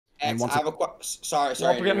and X, once I have a sorry,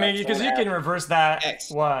 Well, to forget me, interrupt. because Someone you can asked reverse that.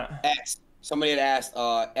 X, What? X. Somebody had asked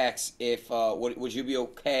X if would you be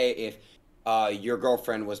okay if your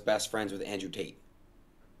girlfriend was best friends with Andrew Tate?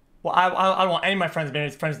 Well, I don't want any of my friends being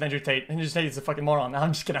friends with Andrew Tate. Andrew Tate is a fucking moron. No,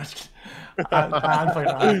 I'm just kidding. I'm just kidding. I'm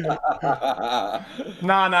fucking not.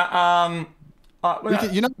 Nah, nah. we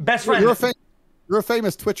could, you know, best you're, friend. you're a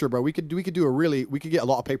famous Twitcher, bro. We could do we could get a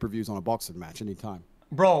lot of pay-per-views on a boxing match anytime.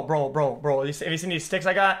 Bro. Have you seen these sticks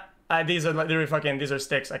I got? These are literally fucking. These are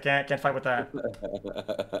sticks. I can't fight with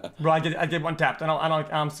that. Bro, I did one tap.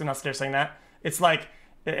 I'm still not scared saying that. It's like,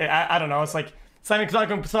 I don't know. It's like it's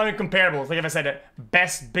not even comparable. It's like if I said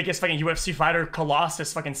biggest fucking UFC fighter,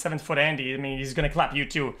 Colossus, fucking 7 foot Andy. I mean, he's gonna clap you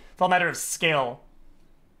too. It's all a matter of scale.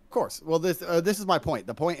 Of course. Well, this is my point.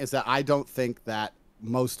 The point is that I don't think that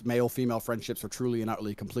most male-female friendships are truly and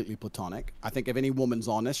utterly completely platonic. I think if any woman's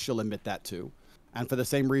honest, she'll admit that too. And for the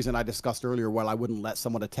same reason I discussed earlier, while I wouldn't let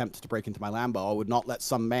someone attempt to break into my Lambo, I would not let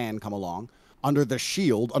some man come along under the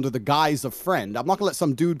shield, under the guise of friend. I'm not gonna let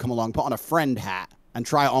some dude come along, put on a friend hat, and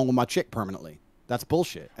try it on with my chick permanently. That's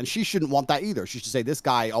bullshit. And she shouldn't want that either. She should say, this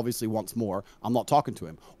guy obviously wants more. I'm not talking to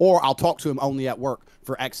him. Or I'll talk to him only at work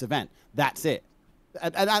for X event. That's it.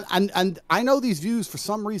 And I know these views for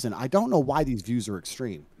some reason. I don't know why these views are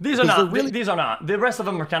extreme. These are not. These are not. The rest of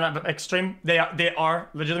them are kind of extreme. They are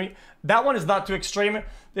legitimately. That one is not too extreme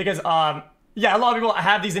because yeah, a lot of people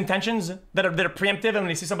have these intentions that are preemptive, and when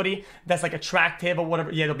they see somebody that's like attractive or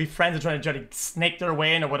whatever, yeah, they'll be friends and try to snake their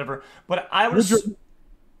way in or whatever. But I would.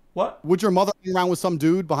 What? Would your mother hang around with some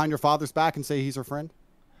dude behind your father's back and say he's her friend?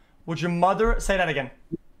 Would your mother say that again?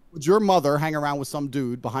 Would your mother hang around with some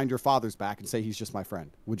dude behind your father's back and say he's just my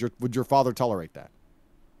friend? Would your father tolerate that?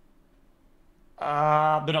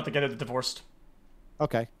 They're not together, they're divorced.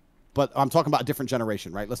 Okay. But I'm talking about a different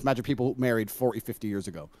generation, right? Let's imagine people who married 40, 50 years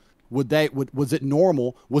ago. Was it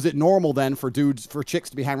normal then for chicks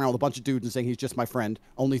to be hanging around with a bunch of dudes and saying he's just my friend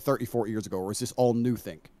only 30, 40 years ago? Or is this all new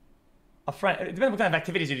think? A friend, it depends what kind of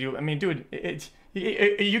activities you do. I mean, dude,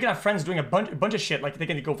 you can have friends doing a bunch of shit. Like they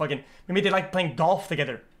can go fucking, maybe they like playing golf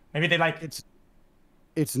together. Maybe they like...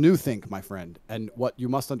 It's new think, my friend. And what you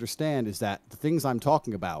must understand is that the things I'm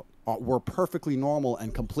talking about were perfectly normal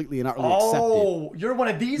and completely and utterly accepted. Oh, you're one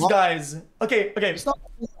of these guys. Okay. It's not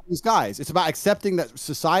these guys. It's about accepting that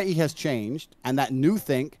society has changed and that new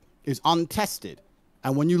think is untested.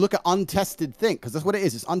 And when you look at untested think, because that's what it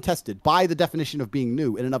is, it's untested. By the definition of being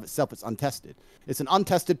new, in and of itself, it's untested. It's an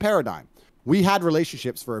untested paradigm. We had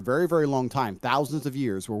relationships for a very, very long time, thousands of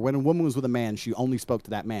years, where when a woman was with a man, she only spoke to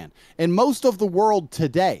that man. In most of the world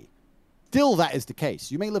today, still that is the case.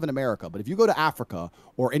 You may live in America, but if you go to Africa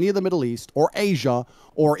or any of the Middle East or Asia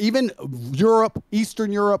or even Europe,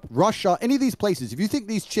 Eastern Europe, Russia, any of these places, if you think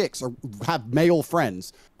these chicks have male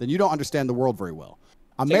friends, then you don't understand the world very well.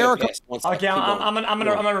 America. Okay, I'm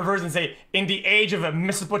gonna reverse and say, in the age of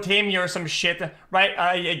Mesopotamia or some shit,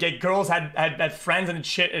 right? Girls had friends and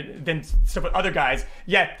shit, then stuff with other guys.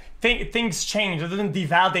 Yeah, things change. It doesn't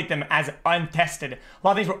devalidate them as untested. A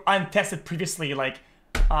lot of things were untested previously. Like,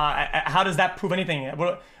 how does that prove anything?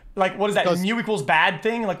 What is that? New equals bad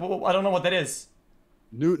thing? Like, I don't know what that is.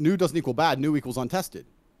 New doesn't equal bad. New equals untested,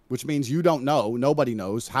 which means you don't know. Nobody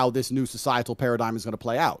knows how this new societal paradigm is going to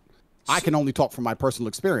play out. I can only talk from my personal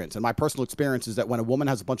experience, and my personal experience is that when a woman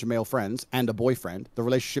has a bunch of male friends and a boyfriend, the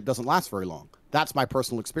relationship doesn't last very long. That's my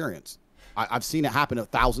personal experience. I've seen it happen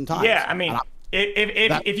 1,000 times. Yeah, I mean,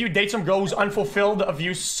 if you date some girl who's unfulfilled of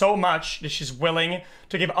you so much that she's willing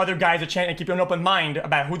to give other guys a chance and keep an open mind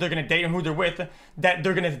about who they're gonna date and who they're with, that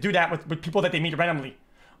they're gonna do that with people that they meet randomly,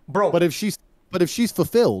 bro. But if she's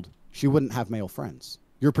fulfilled, she wouldn't have male friends.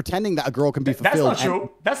 You're pretending that a girl can be fulfilled. That's not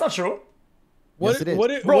true. That's not true. What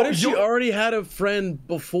if she already had a friend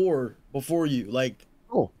before you, like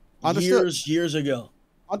years ago?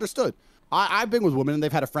 Understood. I've been with women and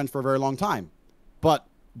they've had a friend for a very long time, but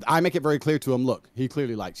I make it very clear to them, look, he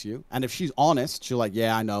clearly likes you. And if she's honest, she'll like,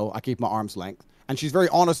 yeah, I know. I keep my arm's length. And she's very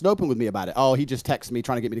honest and open with me about it. Oh, he just texts me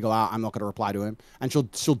trying to get me to go out. I'm not going to reply to him. And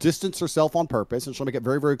she'll distance herself on purpose, and she'll make it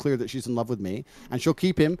very, very clear that she's in love with me. And she'll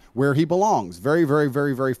keep him where he belongs, very, very,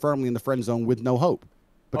 very, very firmly in the friend zone with no hope.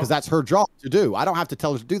 Because that's her job to do. I don't have to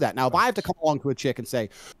tell her to do that. Now, if I have to come along to a chick and say,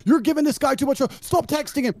 you're giving this guy too much, stop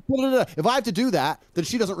texting him. If I have to do that, then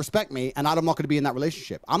she doesn't respect me, and I'm not going to be in that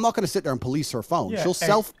relationship. I'm not going to sit there and police her phone. Yeah,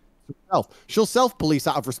 herself. She'll self-police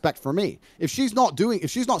out of respect for me. If she's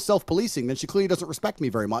not self-policing, then she clearly doesn't respect me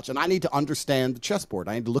very much. And I need to understand the chessboard.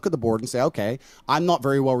 I need to look at the board and say, okay, I'm not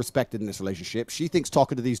very well respected in this relationship. She thinks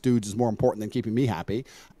talking to these dudes is more important than keeping me happy.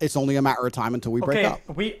 It's only a matter of time until we break up.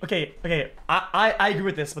 I agree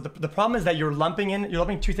with this, but the problem is that you're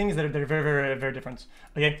lumping two things that are very, very, very different.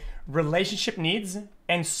 Okay, relationship needs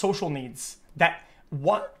and social needs.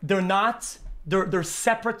 They're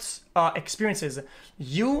separate experiences.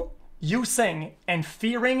 You saying and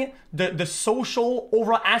fearing the social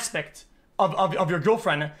overall aspect of your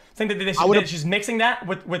girlfriend, saying that she's mixing that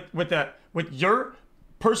with your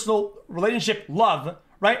personal relationship love,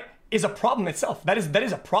 right, is a problem itself. That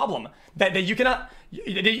is a problem that you cannot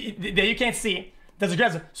that you can't see.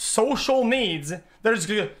 There's social needs. There's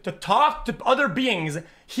to talk to other beings,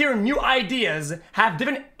 hear new ideas, have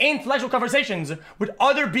different intellectual conversations with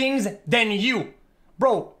other beings than you,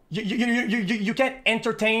 bro. You can't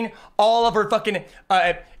entertain all of her fucking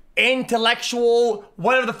intellectual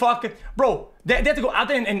whatever the fuck, bro. They have to go out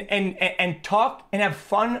there and talk and have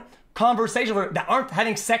fun conversations that aren't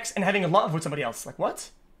having sex and having love with somebody else. Like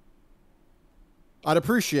what? I'd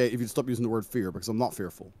appreciate if you'd stop using the word fear because I'm not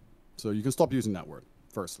fearful. So you can stop using that word,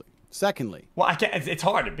 firstly. Secondly. Well, I can't. It's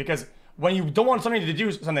hard because when you don't want somebody to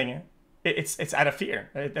do something, it's out of fear.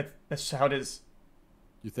 That's how it is.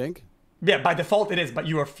 You think? Yeah, by default it is, but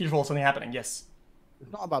you are fearful of something happening, yes.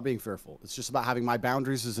 It's not about being fearful. It's just about having my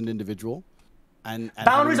boundaries as an individual. And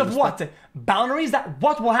boundaries of what? Boundaries that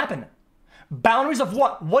what will happen? Boundaries of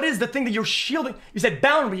what? What is the thing that you're shielding? You said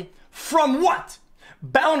boundary from what?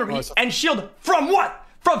 Boundary and shield from what?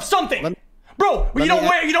 From something. Bro, you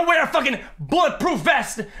don't wear a fucking bulletproof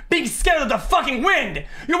vest being scared of the fucking wind.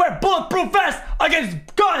 You wear bulletproof vest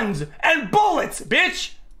against guns and bullets,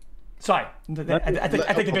 bitch. Sorry, I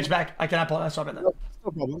take the bitch back. I cannot pull that. Sorry about that.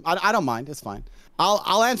 No problem. I don't mind. It's fine.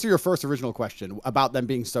 I'll answer your first original question about them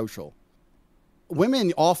being social.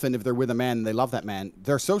 Women often, if they're with a man and they love that man,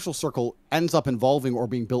 their social circle ends up involving or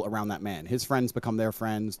being built around that man. His friends become their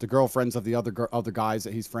friends. The girlfriends of the other guys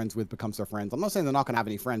that he's friends with becomes their friends. I'm not saying they're not going to have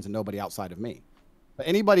any friends and nobody outside of me. But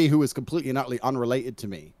anybody who is completely and utterly unrelated to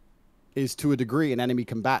me is to a degree an enemy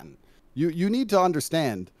combatant. You need to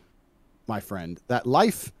understand, my friend, that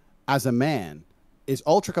life as a man is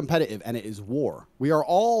ultra competitive and it is war. We are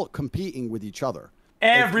all competing with each other.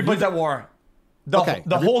 Everybody's at war.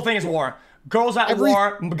 The whole thing is war. Girls at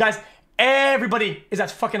war, guys, everybody is at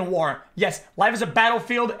fucking war. Yes, life is a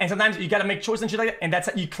battlefield, and sometimes you gotta make choices and shit like that, and that's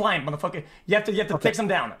you climb, motherfucker. You have to take some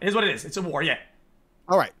down. It is what it is. It's a war, yeah.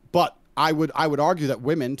 All right, but I would argue that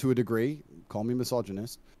women, to a degree, call me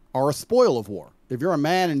misogynist, are a spoil of war. If you're a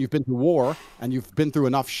man and you've been through war and you've been through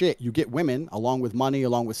enough shit, you get women along with money,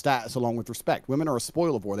 along with status, along with respect. Women are a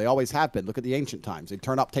spoil of war. They always have been. Look at the ancient times. They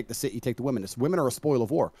turn up, take the city, take the women. Women are a spoil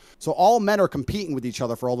of war. So all men are competing with each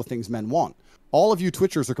other for all the things men want. All of you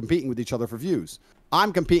Twitchers are competing with each other for views.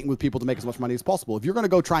 I'm competing with people to make as much money as possible. If you're going to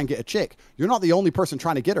go try and get a chick, you're not the only person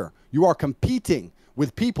trying to get her. You are competing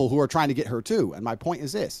with people who are trying to get her too. And my point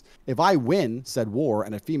is this. If I win said war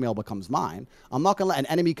and a female becomes mine, I'm not going to let an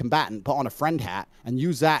enemy combatant put on a friend hat and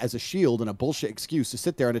use that as a shield and a bullshit excuse to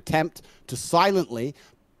sit there and attempt to silently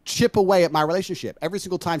chip away at my relationship. Every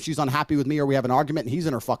single time she's unhappy with me or we have an argument and he's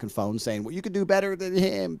in her fucking phone saying, well, you could do better than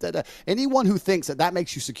him. Anyone who thinks that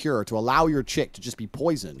makes you secure to allow your chick to just be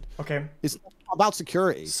poisoned. Okay. It's not about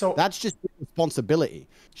security. So that's just responsibility.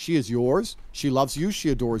 She is yours. She loves you. She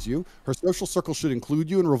adores you. Her social circle should include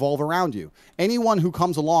you and revolve around you. Anyone who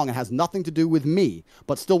comes along and has nothing to do with me,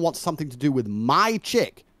 but still wants something to do with my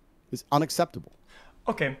chick is unacceptable.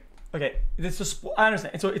 Okay. I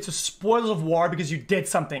understand. So it's a spoils of war because you did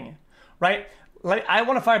something, right? Like I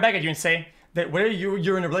want to fire back at you and say that whether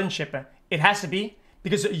you're in a relationship, it has to be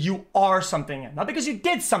because you are something, not because you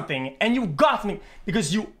did something and you got something,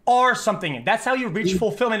 because you are something. That's how you reach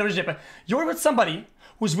fulfillment in a relationship. You're with somebody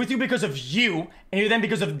who's with you because of you, and you're them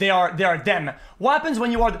because of they are them. What happens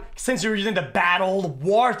when you are, since you're using the battle, the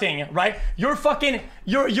war thing, right? You're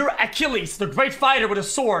Achilles, the great fighter with a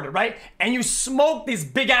sword, right? And you smoke this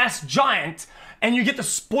big ass giant, and you get the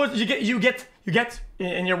spoil. You get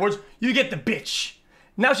in your words, you get the bitch.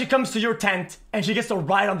 Now she comes to your tent and she gets to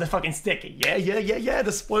ride on the fucking stick. Yeah.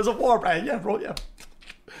 The spoils of war, right? Yeah, bro. Yeah.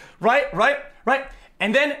 Right.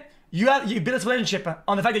 And then you build this relationship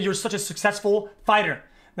on the fact that you're such a successful fighter.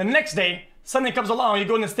 The next day, something comes along, you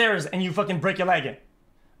go in the stairs and you fucking break your leg.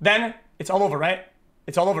 Then it's all over, right?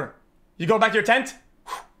 It's all over. You go back to your tent,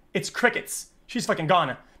 it's crickets. She's fucking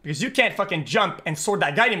gone. Because you can't fucking jump and sword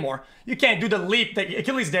that guy anymore. You can't do the leap that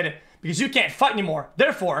Achilles did because you can't fight anymore.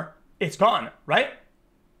 Therefore, it's gone, right?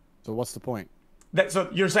 So what's the point? So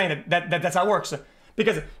you're saying that that's how it works.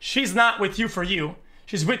 because she's not with you for you.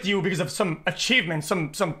 She's with you because of some achievement,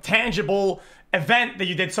 some tangible event that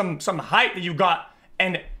you did, some height that you got,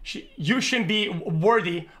 and you shouldn't be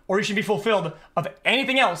worthy or you shouldn't be fulfilled of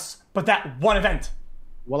anything else but that one event.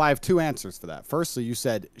 Well, I have two answers for that. Firstly, you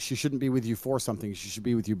said she shouldn't be with you for something. She should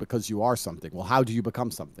be with you because you are something. Well, how do you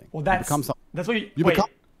become something? Well, that's what you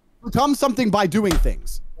become something by doing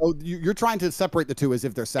things. So you're trying to separate the two as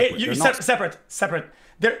if they're separate. Separate.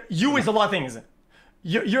 You is a lot of things.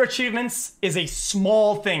 Your achievements is a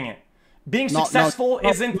small thing. Being successful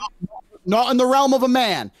isn't. Not in the realm of a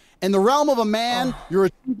man. In the realm of a man, your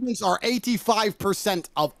achievements are 85%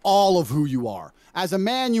 of all of who you are. As a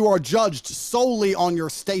man, you are judged solely on your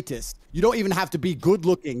status. You don't even have to be good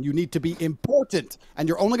looking. You need to be important. And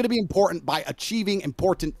you're only going to be important by achieving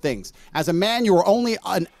important things. As a man, you're only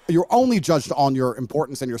judged on your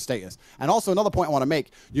importance and your status. And also another point I want to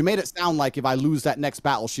make, you made it sound like if I lose that next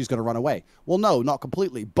battle, she's going to run away. Well, no, not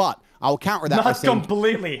completely. But I'll counter that by saying... Not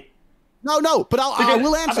completely. No, but I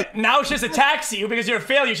will answer. Now she has to tax you because you're a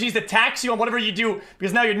failure. She needs to tax you on whatever you do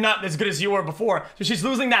because now you're not as good as you were before. So she's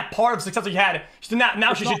losing that part of success that you had.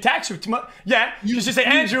 Now she should tax you. Yeah, she should say,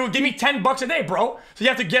 Andrew, give me $10 a day, bro. So you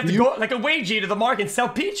have to go like a wagey to the market and sell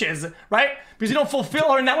peaches, right? Because you don't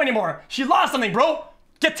fulfill her in that way anymore. She lost something, bro.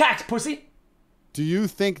 Get taxed, pussy. Do you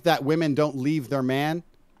think that women don't leave their man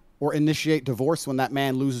or initiate divorce when that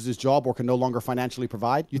man loses his job or can no longer financially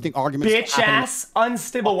provide? You think arguments... Bitch-ass,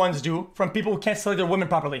 unstable ones do from people who can't select their women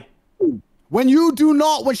properly. When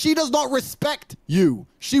she does not respect you,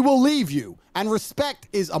 she will leave you. And respect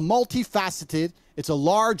is a multifaceted, it's a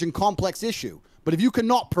large and complex issue. But if you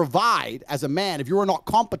cannot provide as a man, if you are not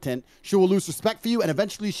competent, she will lose respect for you and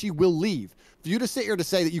eventually she will leave. For you to sit here to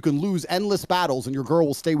say that you can lose endless battles and your girl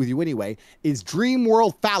will stay with you anyway is dream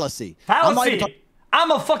world fallacy. I'm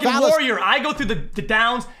a fucking warrior. I go through the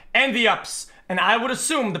downs and the ups. And I would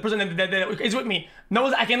assume the person that is with me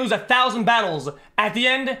knows I can lose 1,000 battles. At the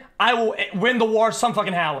end, I will win the war some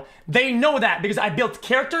fucking how. They know that because I built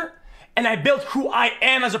character and I built who I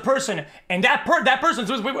am as a person. And that person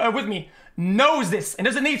who's with me knows this and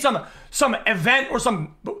doesn't need some event or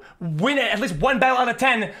some win at least one battle out of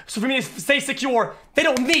 10 so for me to stay secure. They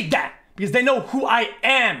don't need that because they know who I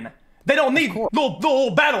am. They don't need the whole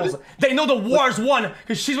battles. They know the war's won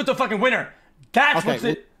because she's with the fucking winner. That's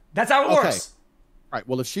how it works. All right.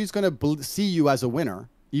 Well, if she's going to see you as a winner,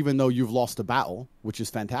 even though you've lost a battle, which is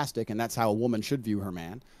fantastic, and that's how a woman should view her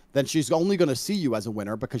man, then she's only going to see you as a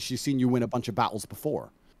winner because she's seen you win a bunch of battles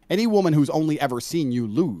before. Any woman who's only ever seen you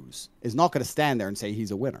lose is not going to stand there and say he's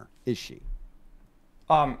a winner, is she?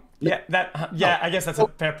 I guess that's a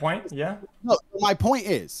fair point. Yeah. No, my point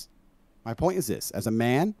is this: as a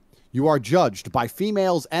man, you are judged by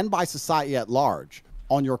females and by society at large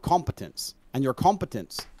on your competence. And your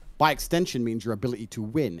competence, by extension, means your ability to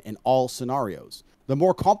win in all scenarios. The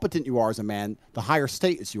more competent you are as a man, the higher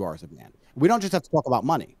status you are as a man. We don't just have to talk about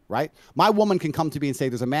money, right? My woman can come to me and say,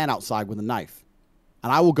 there's a man outside with a knife.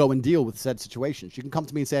 And I will go and deal with said situation. She can come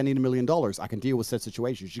to me and say, I need $1 million. I can deal with said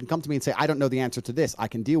situation. She can come to me and say, I don't know the answer to this. I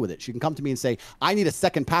can deal with it. She can come to me and say, I need a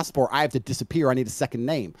second passport. I have to disappear. I need a second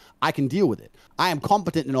name. I can deal with it. I am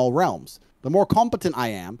competent in all realms. The more competent I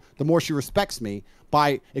am, the more she respects me.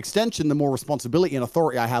 By extension, the more responsibility and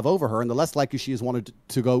authority I have over her, and the less likely she is wanted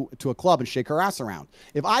to go to a club and shake her ass around.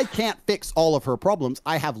 If I can't fix all of her problems,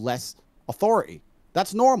 I have less authority.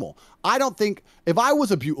 That's normal. I don't think, if I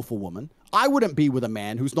was a beautiful woman, I wouldn't be with a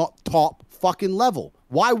man who's not top fucking level.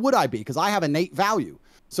 Why would I be? Because I have innate value.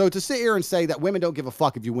 So to sit here and say that women don't give a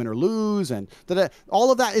fuck if you win or lose and all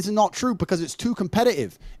of that is not true because it's too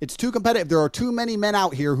competitive. It's too competitive. There are too many men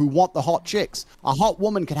out here who want the hot chicks. A hot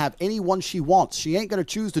woman can have anyone she wants. She ain't going to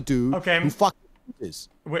choose the dude who fucking is.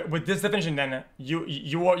 With this definition then,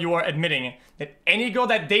 you are admitting that any girl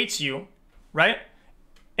that dates you, right?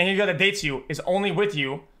 Any girl that dates you is only with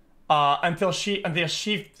you until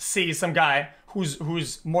she sees some guy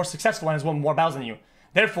who's more successful and has won more battles than you.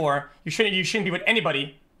 Therefore, you shouldn't be with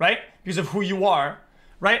anybody, right? Because of who you are,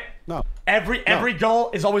 right? No. Every girl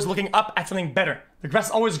is always looking up at something better. The grass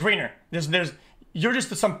is always greener. You're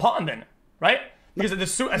just some pawn then, right? Because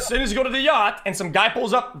as soon as you go to the yacht and some guy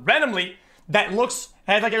pulls up randomly that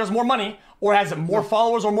has like he has more money or has more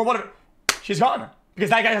followers or more whatever, she's gone because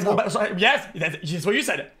that guy has more battles. Yes, that's what you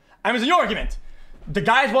said. I mean, it's your argument. The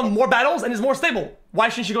guy's won more battles and is more stable. Why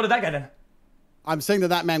shouldn't she go to that guy then? I'm saying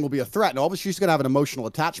that man will be a threat. Now, obviously, she's going to have an emotional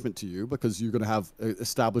attachment to you because you're going to have an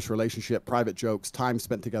established relationship, private jokes, time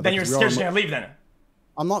spent together. Then you're scared she's going to leave then.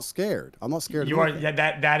 I'm not scared. I'm not scared. You are. Yeah,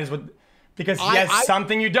 that is what. Because he has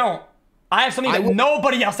something you don't. I have something that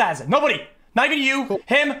nobody else has. Nobody. Not even you,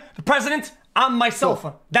 him, the president, I'm myself.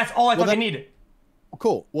 Cool. That's all I fucking need.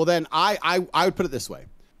 Cool. Well, then I would put it this way.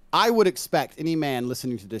 I would expect any man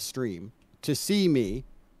listening to this stream to see me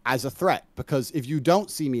as a threat, because if you don't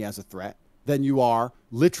see me as a threat, then you are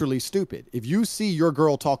literally stupid. If you see your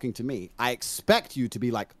girl talking to me, I expect you to be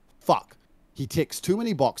like, fuck, he ticks too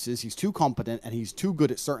many boxes, he's too competent, and he's too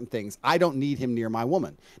good at certain things. I don't need him near my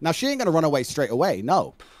woman. Now, she ain't going to run away straight away,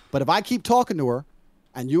 no. But if I keep talking to her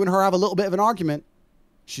and you and her have a little bit of an argument,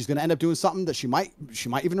 she's going to end up doing something that she might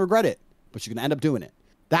even regret it, but she's going to end up doing it.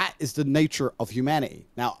 That is the nature of humanity.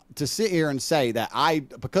 Now, to sit here and say that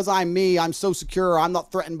because I'm me, I'm so secure, I'm not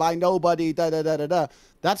threatened by nobody,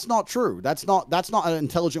 that's not true. That's not an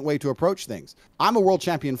intelligent way to approach things. I'm a world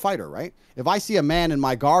champion fighter, right? If I see a man in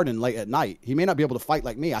my garden late at night, he may not be able to fight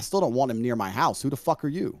like me. I still don't want him near my house. Who the fuck are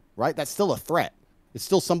you, right? That's still a threat. It's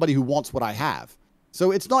still somebody who wants what I have.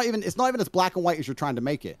 So it's not even as black and white as you're trying to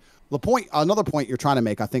make it. Another point you're trying to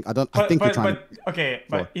make, I think he's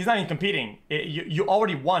not even competing. You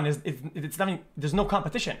already won. It's not even, there's no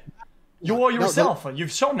competition. You are yourself.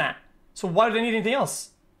 You've shown that. So why do they need anything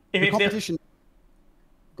else? Competition.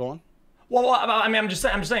 Go on. Well, I mean, I'm just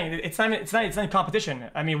saying it's not competition.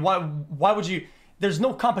 I mean, why would you? There's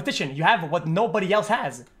no competition. You have what nobody else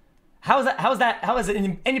has. How is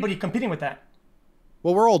anybody competing with that?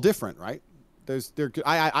 Well, we're all different, right?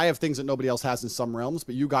 I have things that nobody else has in some realms,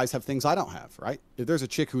 but you guys have things I don't have, right? If there's a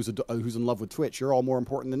chick who's in love with Twitch, you're all more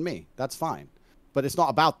important than me. That's fine, but it's not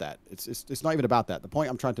about that. It's not even about that. The point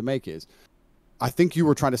I'm trying to make is, I think you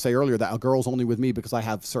were trying to say earlier that a girl's only with me because I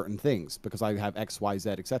have certain things, because I have X, Y,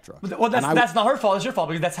 Z, etc. Well, that's not her fault. It's your fault,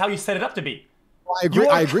 because that's how you set it up to be. Well, I agree.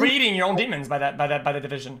 You're creating your own demons by the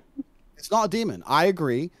division. It's not a demon. I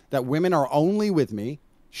agree that women are only with me.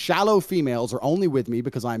 Shallow females are only with me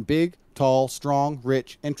because I'm big, tall, strong,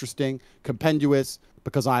 rich, interesting, compendious,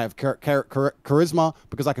 because I have charisma,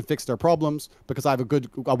 because I can fix their problems, because I have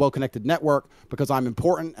a well-connected network, because I'm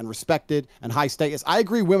important and respected and high status. I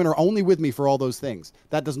agree women are only with me for all those things.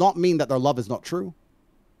 That does not mean that their love is not true.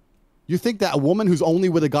 You think that a woman who's only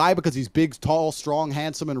with a guy because he's big, tall, strong,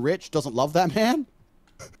 handsome, and rich doesn't love that man?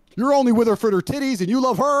 You're only with her for her titties and you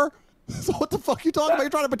love her? So what the fuck are you talking about? You're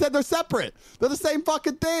trying to pretend they're separate. They're the same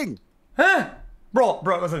fucking thing. Huh? Bro,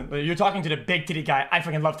 listen. You're talking to the big titty guy. I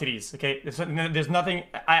fucking love titties, okay? There's nothing...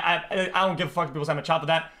 I don't give a fuck if people say I'm a child with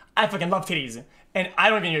that. I fucking love titties. And I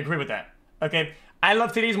don't even agree with that, okay? I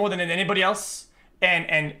love titties more than anybody else.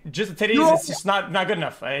 And just the titties, it's just not good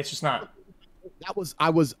enough. It's just not. I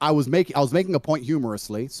was making a point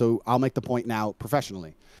humorously, so I'll make the point now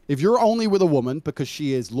professionally. If you're only with a woman because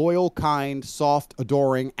she is loyal, kind, soft,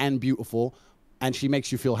 adoring, and beautiful, and she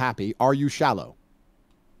makes you feel happy, are you shallow?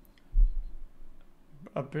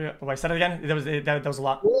 I said it again. That was a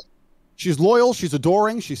lot. She's loyal. She's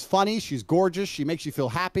adoring. She's funny. She's gorgeous. She makes you feel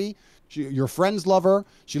happy. Your friends love her.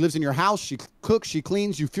 She lives in your house. She cooks. She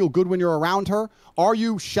cleans. You feel good when you're around her. Are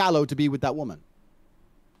you shallow to be with that woman?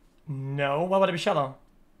 No. Why would I be shallow?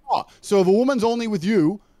 Oh, so if a woman's only with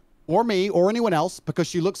you, or me, or anyone else, because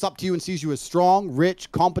she looks up to you and sees you as strong, rich,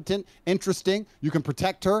 competent, interesting, you can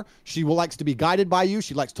protect her, she likes to be guided by you,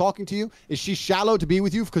 she likes talking to you, is she shallow to be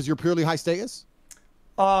with you because you're purely high status?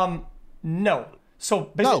 No.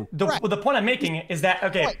 So basically, no, the point I'm making is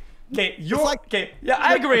that, yeah,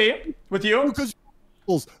 I agree with you. Because,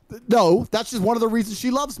 no, that's just one of the reasons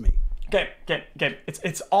she loves me. Okay.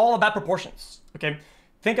 It's all about proportions, okay?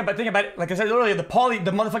 Think about it. Like I said earlier, the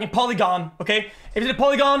motherfucking polygon. Okay, if it's a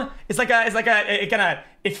polygon,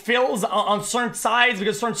 it fills on certain sides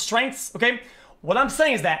because certain strengths. Okay, what I'm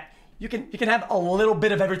saying is that you can have a little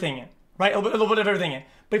bit of everything, right? A little bit of everything.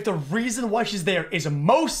 But if the reason why she's there is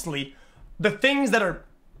mostly the things that are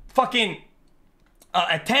fucking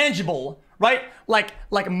tangible, right? Like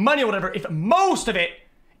money or whatever. If most of it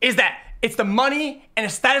is that it's the money and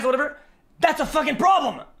the status or whatever, that's a fucking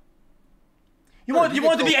problem. You want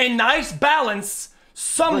it to be a nice balance,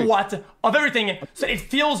 somewhat, of everything, so it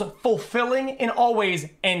feels fulfilling in all ways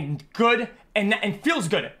and good and feels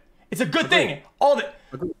good. It's a good thing, all of it.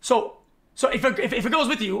 So if it goes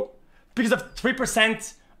with you because of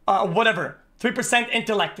 3%, whatever, 3%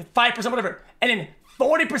 intellect, 5% whatever, and then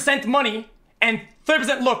 40% money and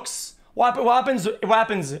 30% looks, what happens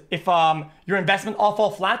if your investment all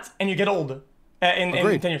fall flat and you get old?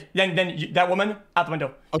 In 10 years, then that woman out the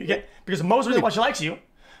window. Okay. Because most of the reason why she likes you,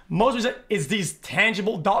 most of it is these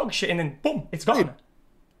tangible dog shit, and then boom, it's gone.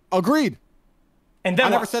 Agreed. And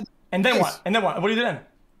then what? And then what? And then what? What do you do then?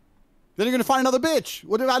 Then you're gonna find another bitch.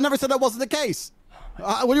 I never said that wasn't the case.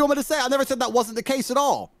 What do you want me to say? I never said that wasn't the case at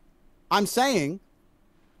all. I'm saying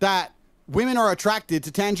that women are attracted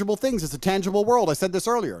to tangible things. It's a tangible world. I said this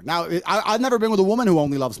earlier. Now, I've never been with a woman who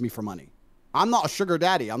only loves me for money. I'm not a sugar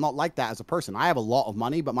daddy. I'm not like that as a person. I have a lot of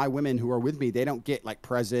money, but my women who are with me, they don't get like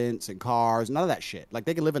presents and cars, none of that shit. Like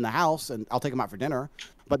they can live in the house and I'll take them out for dinner,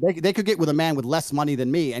 but they could get with a man with less money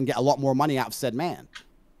than me and get a lot more money out of said man.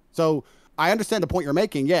 So I understand the point you're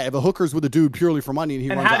making. Yeah, if a hooker's with a dude purely for money and he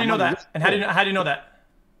runs how out do you know money, that? And how do you know that?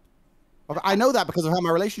 I know that because of how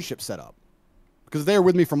my relationship's set up. Because if they're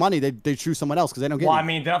with me for money, they choose someone else because they don't get. Well, me. I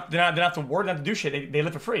mean, they're not to work, not to do shit. They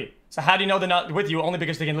live for free. So how do you know they're not with you only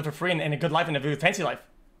because they can live for free and a good life and a fancy life?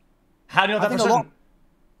 How do you know that for certain?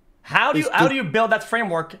 How do you build that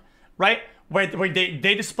framework, right? Where they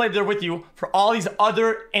display they're with you for all these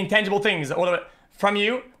other intangible things from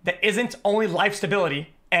you that isn't only life stability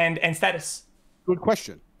and status? Good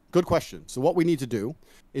question. Good question. So what we need to do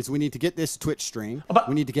is we need to get this Twitch stream.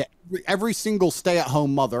 We need to get every single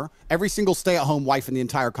stay-at-home mother, every single stay-at-home wife in the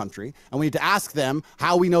entire country, and we need to ask them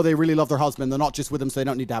how we know they really love their husband. They're not just with them so they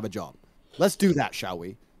don't need to have a job. Let's do that, shall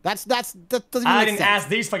we? That doesn't even I make didn't sense. ask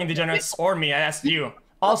these fucking degenerates or me. I asked you.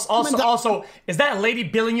 Also, is that lady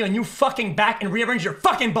billing you a new fucking back and rearrange your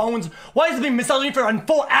fucking bones? Why is it being massaging for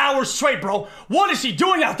 4 hours straight, bro? What is she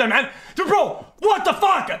doing out there, man? Dude, bro, what the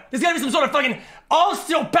fuck? There's gotta be some sort of fucking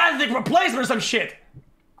osteopathic replacement or some shit.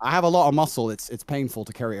 I have a lot of muscle. It's painful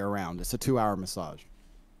to carry it around. It's a 2-hour massage.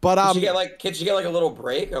 But can she get like a little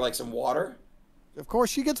break or like some water? Of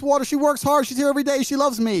course she gets water. She works hard. She's here every day. She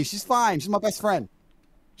loves me. She's fine. She's my best friend.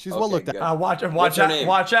 She's well looked at. Watch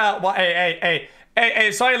out.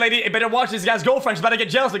 Hey, sorry, lady. You better watch this guy's girlfriend. She's about to get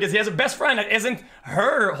jealous because he has a best friend that isn't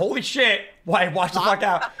her. Holy shit. Why? Watch the fuck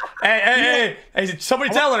out. Hey, somebody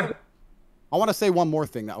tell her. I want to say one more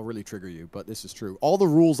thing that will really trigger you, but this is true. All the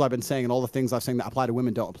rules I've been saying and all the things I've saying that apply to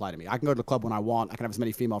women don't apply to me. I can go to the club when I want. I can have as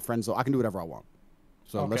many female friends. So I can do whatever I want.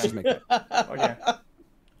 So let's just make it. Okay.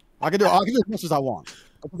 I can do as much as I want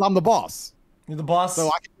because I'm the boss. You're the boss. So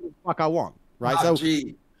I can do what the fuck I want, right? Top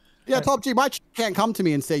G. Yeah, Top G. My chick can't come to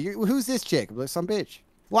me and say, "Who's this chick?" I'm like, some bitch.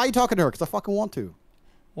 Why are you talking to her? Because I fucking want to.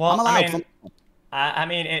 Well, I'm allowed. I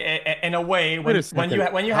mean, in a way, when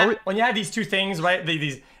you have these two things, right?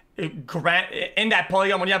 These in that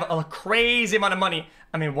polygon, when you have a crazy amount of money,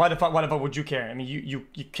 I mean, why the fuck would you care? I mean,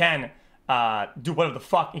 you can do whatever the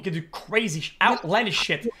fuck. You can do crazy, outlandish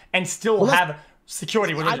shit and still have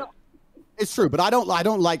security with it. It's true, but I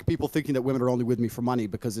don't like people thinking that women are only with me for money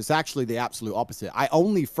because it's actually the absolute opposite. I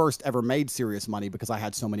only first ever made serious money because I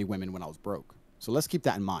had so many women when I was broke. So let's keep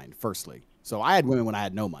that in mind, firstly. So I had women when I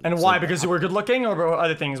had no money. And why? Because you were good looking or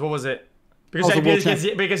other things? What was it?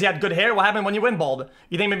 Because you had good hair? What happened when you went bald?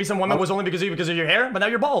 You think maybe some woman was only because of your hair? But now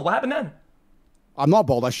you're bald. What happened then? I'm not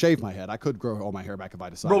bald. I shaved my head. I could grow all my hair back if I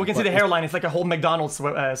decided. Bro, we can see the hairline. It's like a whole McDonald's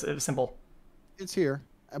symbol. It's here.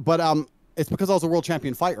 But it's because I was a world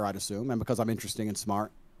champion fighter, I'd assume, and because I'm interesting and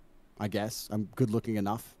smart, I guess. I'm good looking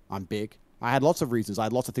enough. I'm big. I had lots of reasons. I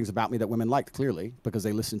had lots of things about me that women liked, clearly, because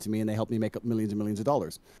they listened to me and they helped me make up millions and millions of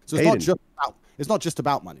dollars. So it's not just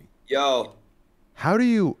about money. Yo. How are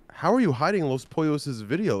you hiding Los Pollos'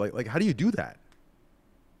 video? Like how do you do that?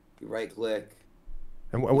 You right click.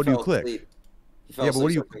 And what do you click? Yeah, but what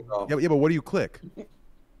do you but what do you click?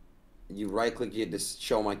 You right click, you just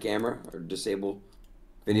show my camera or disable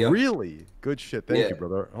video. Really? Good shit. Thank you,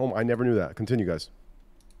 brother. I never knew that. Continue, guys.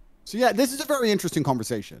 So yeah, this is a very interesting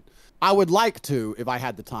conversation. I would like to, if I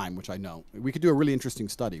had the time, which I know, we could do a really interesting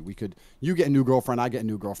study. You get a new girlfriend, I get a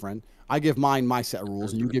new girlfriend. I give mine my set of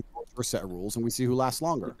rules, and you give your set of rules, and we see who lasts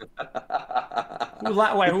longer. Who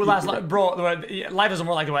lasts longer? Bro, life doesn't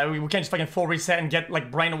work like that. We can't just fucking full reset and get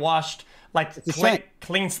like brainwashed, like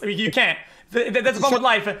clean. You can't. That's the problem with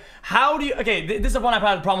life. How do you? Okay, this is one I've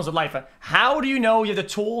had problems with life. How do you know you have the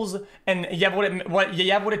tools and you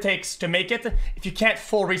have what it takes to make it if you can't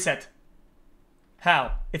full reset?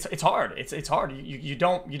 How? It's hard. It's hard. You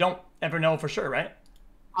don't ever know for sure, right?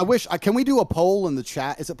 I wish. Can we do a poll in the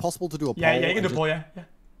chat? Is it possible to do a poll? Yeah, you can do a poll. Yeah.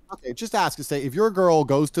 Okay, just ask and say if your girl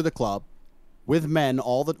goes to the club with men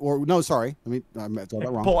sorry, I got that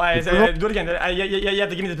wrong. Poll. Do it again. You have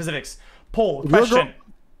to give me the specifics. Poll question.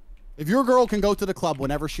 If your girl can go to the club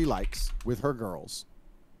whenever she likes with her girls,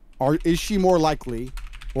 is she more likely,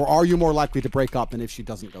 or are you more likely to break up than if she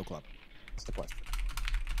doesn't go club? That's the question.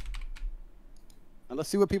 And let's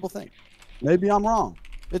see what people think. Maybe I'm wrong.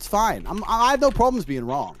 It's fine. I have no problems being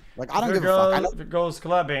wrong. Like I don't give a fuck. If it goes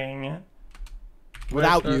clubbing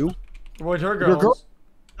without you, with her girls, girl,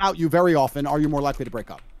 without you, very often, are you more likely to break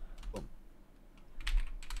up? Boom.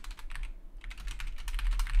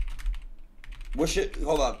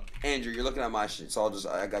 Hold on, Andrew. You're looking at my shit, so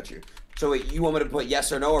I got you. So wait, you want me to put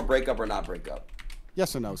yes or no, or break up or not break up?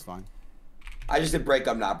 Yes or no is fine. I just did break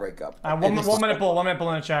up, not break up. One minute poll in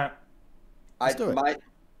the chat.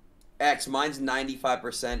 X, mine's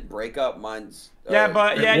 95% breakup. Mine's but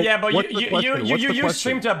what's the question? you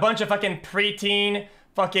stream to a bunch of fucking preteen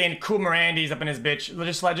fucking cool Mirandis up in his bitch,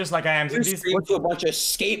 just like I am. You stream to a bunch of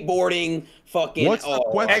skateboarding fucking. What's the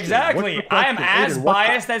question? Exactly. I am as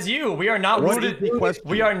biased as you. We are not rooted.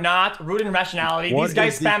 We are not rooted in rationality. These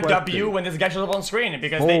guys spam W when this guy shows up on screen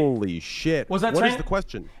because holy shit. Was that what is the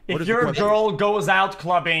question? If your girl goes out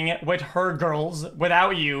clubbing with her girls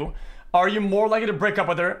without you, are you more likely to break up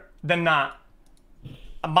with her than not?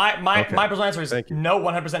 My personal answer is no,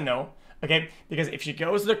 100% no. Okay, because if she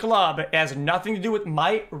goes to the club, it has nothing to do with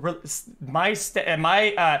my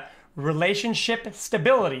relationship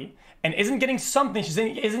stability, and isn't getting something she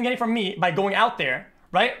isn't getting from me by going out there,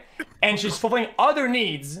 right? And she's fulfilling other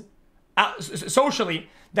needs socially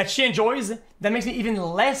that she enjoys. That makes me even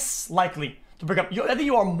less likely to break up. I think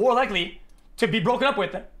you are more likely to be broken up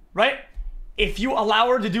with, right? If you allow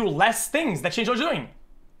her to do less things that she enjoys doing.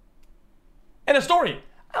 End of story.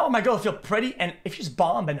 I want my girl to feel pretty, and if she's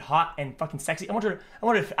bomb and hot and fucking sexy, I want her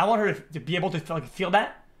to be able to feel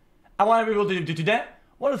that. I want her to be able to do that.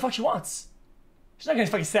 What the fuck she wants? She's not gonna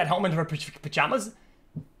fucking sit at home in her pajamas.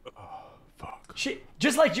 Oh, fuck. She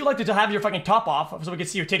just like you like to have your fucking top off so we can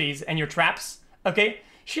see your titties and your traps. Okay,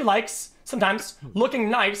 she likes sometimes looking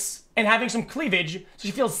nice and having some cleavage, so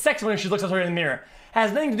she feels sexy when she looks at her in the mirror.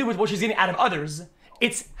 Has nothing to do with what she's getting out of others.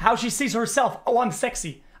 It's how she sees herself. Oh, I'm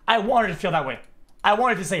sexy. I want her to feel that way. I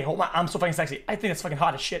wanted to say, oh my, I'm so fucking sexy. I think that's fucking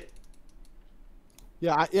hot as shit.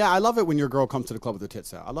 Yeah, I love it when your girl comes to the club with her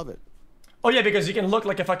tits out. I love it. Oh yeah, because you can look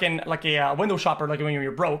like a fucking window shopper, like when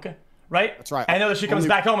you're broke, right? That's right. And I know that she comes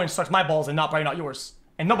back home and sucks my balls and probably not yours,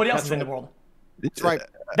 and nobody else is in the world. That's right.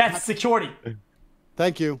 That's security.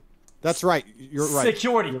 Thank you. That's right. You're right.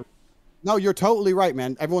 Security. No, you're totally right,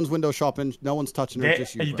 man. Everyone's window shopping. No one's touching her.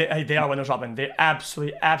 Just you. They are window shopping. They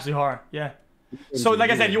absolutely are. Yeah. So like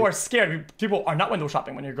I said, you are scared. People are not window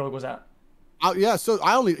shopping when your girl goes out. Yeah, so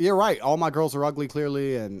you're right. All my girls are ugly,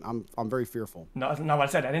 clearly, and I'm very fearful. No, that's not what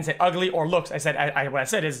I said. I didn't say ugly or looks. I said what I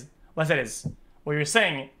said is what you're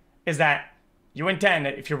saying is that you intend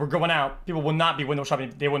that if you were going out, people would not be window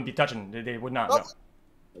shopping. They wouldn't be touching. They would not. No.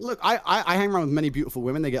 Look, I hang around with many beautiful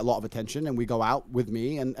women. They get a lot of attention, and we go out with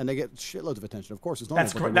me, and they get shitloads of attention. Of course, it's normal.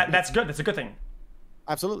 That's good. That's good. That's a good thing.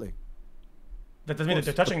 Absolutely. That doesn't mean that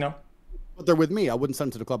they're touching, though. But they're with me. I wouldn't send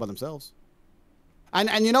them to the club by themselves.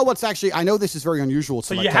 And you know what's actually, I know this is very unusual.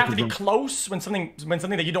 So you have to be close when something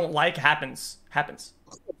that you don't like happens.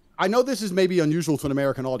 I know this is maybe unusual to an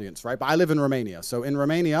American audience, right? But I live in Romania. So in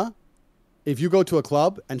Romania, if you go to a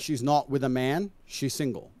club and she's not with a man, she's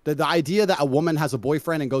single. The idea that a woman has a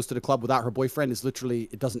boyfriend and goes to the club without her boyfriend is literally,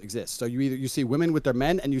 it doesn't exist. So you see women with their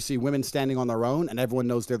men and you see women standing on their own and everyone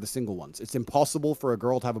knows they're the single ones. It's impossible for a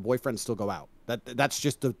girl to have a boyfriend and still go out. That's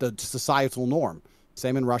just the societal norm.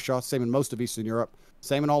 Same in Russia, same in most of Eastern Europe,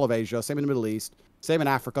 same in all of Asia, same in the Middle East, same in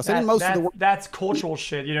Africa, same in most of the world. That's cultural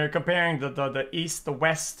shit. You know, comparing the East, the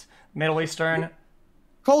West, Middle Eastern.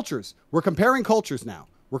 Cultures. We're comparing cultures now.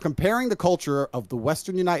 We're comparing the culture of the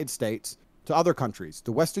Western United States to other countries.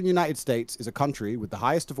 The Western United States is a country with the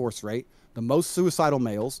highest divorce rate, the most suicidal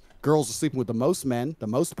males, girls are sleeping with the most men, the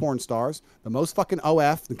most porn stars, the most fucking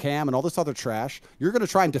OF, the cam, and all this other trash. You're going to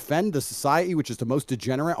try and defend the society which is the most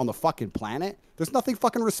degenerate on the fucking planet? There's nothing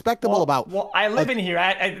fucking respectable about... Well, I live in here.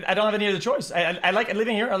 I don't have any other choice. I like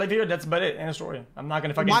living here. I live here. That's about it. End of story. I'm not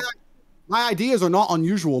going to fucking... My ideas are not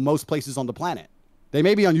unusual most places on the planet. They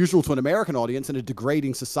may be unusual to an American audience in a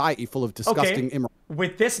degrading society full of disgusting immorality.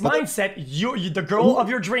 With this mindset, the girl of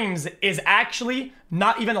your dreams is actually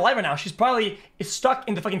not even alive right now. She's probably stuck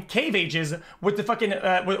in the fucking cave ages with the fucking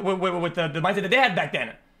with the mindset that they had back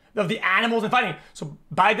then of the animals and fighting. So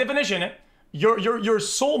by definition, your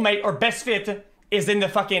soulmate or best fit is in the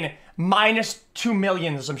fucking -2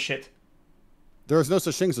 million or some shit. There is no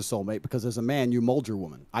such thing as a soulmate because as a man, you mold your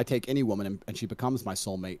woman. I take any woman and she becomes my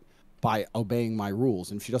soulmate by obeying my rules,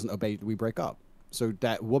 and if she doesn't obey, we break up. So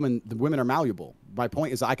the women are malleable. My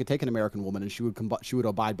point is, I could take an American woman, and she would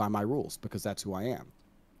abide by my rules because that's who I am.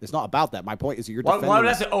 It's not about that. My point is, that you're defending. Why would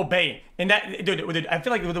I say obey? In that, dude, I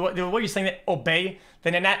feel like the way you're saying that obey,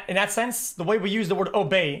 then in that sense, the way we use the word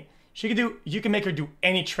obey, you can make her do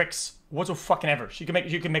any tricks whatsoever fucking ever. You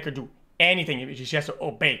can make her do anything. She has to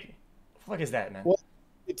obey. What the fuck is that, man? Well,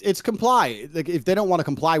 it's comply. Like if they don't want to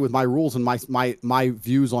comply with my rules and my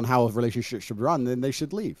views on how a relationship should run, then they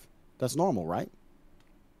should leave. That's normal, right?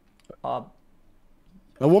 A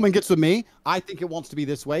woman gets with me. I think it wants to be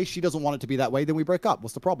this way. She doesn't want it to be that way. Then we break up.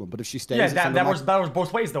 What's the problem? But if she stays, that was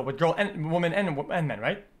both ways though, with girl and woman and men,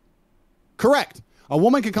 right? Correct. A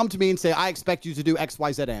woman can come to me and say, "I expect you to do X,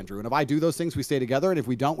 Y, Z, Andrew." And if I do those things, we stay together. And if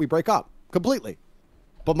we don't, we break up completely.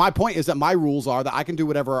 But my point is that my rules are that I can do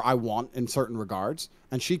whatever I want in certain regards,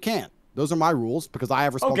 and she can't. Those are my rules because I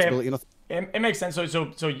have responsibility. Okay. It makes sense.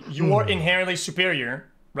 So you are inherently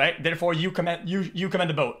superior, right? Therefore, you command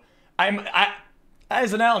the boat.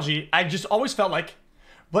 As an analogy, I just always felt like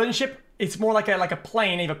relationship. It's more like a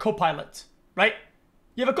plane. You have a co-pilot, right?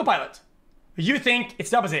 You have a co-pilot. You think it's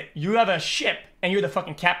the opposite. You have a ship, and you're the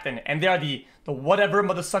fucking captain, and they are the whatever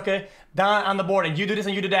motherfucker down on the board, and you do this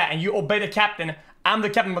and you do that, and you obey the captain. I'm the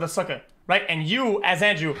captain motherfucker, right? And you, as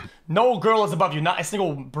Andrew, no girl is above you. Not a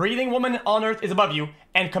single breathing woman on earth is above you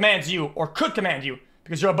and commands you or could command you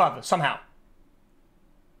because you're above somehow.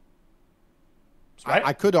 Right?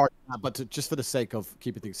 I could argue that, but just for the sake of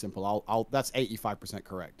keeping things simple, that's 85%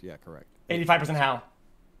 correct. Yeah, correct. 85% how?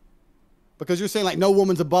 Because you're saying like no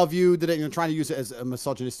woman's above you, that you're trying to use it as a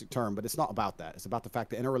misogynistic term, but it's not about that. It's about the fact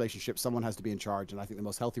that in a relationship, someone has to be in charge, and I think the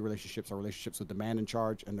most healthy relationships are relationships with the man in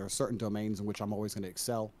charge, and there are certain domains in which I'm always going to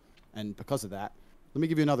excel, and because of that, let me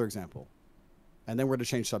give you another example, and then we're going to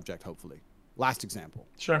change subject, hopefully. Last example.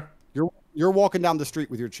 Sure. You're walking down the street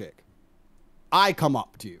with your chick. I come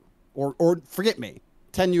up to you, or forget me,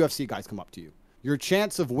 10 UFC guys come up to you. Your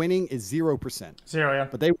chance of winning is 0%. Zero, yeah.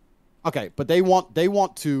 But they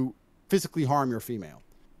want to physically harm your female.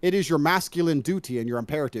 It is your masculine duty and your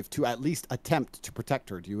imperative to at least attempt to protect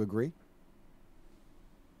her. Do you agree?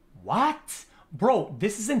 What? Bro,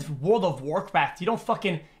 this isn't World of Warcraft. You don't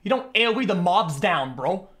AoE the mobs down,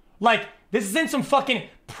 bro. Like, this isn't some fucking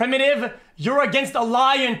primitive, you're against a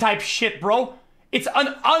lion type shit, bro. It's an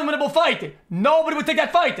unwinnable fight. Nobody would take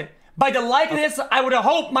that fight. By the likeness, I would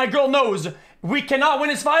hope my girl knows we cannot win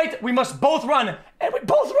this fight. We must both run. And we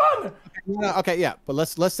both run. Okay, yeah, but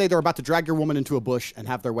let's say they're about to drag your woman into a bush and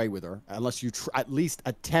have their way with her, unless you at least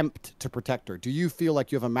attempt to protect her. Do you feel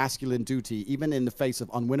like you have a masculine duty, even in the face of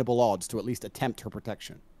unwinnable odds, to at least attempt her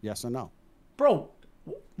protection? Yes or no? Bro,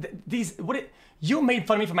 you made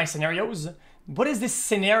fun of me for my scenarios. What is this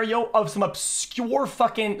scenario of some obscure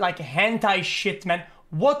fucking like hentai shit, man?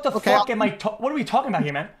 What the fuck what are we talking about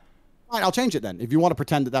here, man? Fine, I'll change it then. If you want to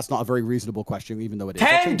pretend that that's not a very reasonable question, even though it is.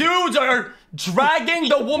 10 dudes are dragging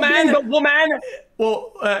the woman.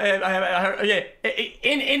 Well, yeah,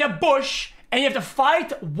 in a bush, and you have to fight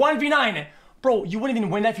 1v9. Bro, you wouldn't even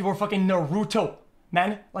win that if you were fucking Naruto,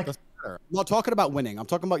 man. Like, I'm not talking about winning. I'm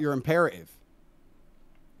talking about your imperative.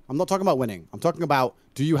 I'm not talking about winning. I'm talking about,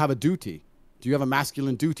 do you have a duty? Do you have a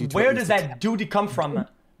masculine duty? Where does that duty come from?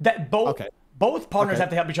 That both partners have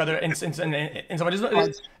to help each other in some way.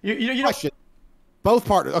 You know. Both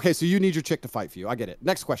partners. Okay, so you need your chick to fight for you. I get it.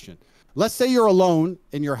 Next question. Let's say you're alone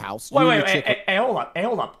in your house. Wait, hold up.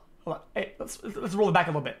 Hey, let's roll it back a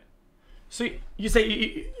little bit. So you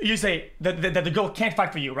say that the girl can't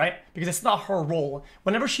fight for you, right? Because it's not her role.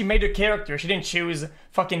 Whenever she made her character, she didn't choose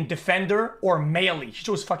fucking defender or melee. She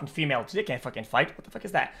chose fucking female. So they can't fucking fight. What the fuck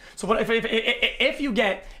is that? So if you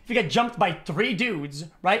get jumped by 3 dudes,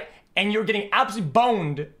 right? And you're getting absolutely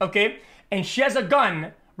boned, okay? And she has a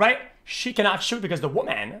gun, right? She cannot shoot because the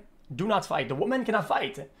woman do not fight. The woman cannot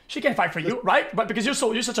fight. She can't fight for you, right? But because you're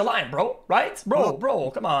such a lion, bro, right?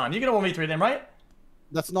 Bro, come on. You're gonna 1v3 them, right?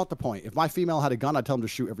 That's not the point. If my female had a gun, I'd tell him to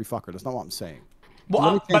shoot every fucker. That's not what I'm saying.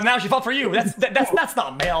 Well, but now she fought for you. That's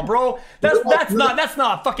not male, bro. That's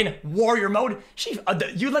not fucking warrior mode.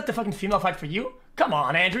 You let the fucking female fight for you? Come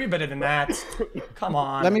on, Andrew, you're better than that. Come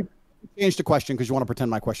on. Let me change the question because you want to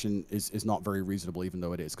pretend my question is not very reasonable, even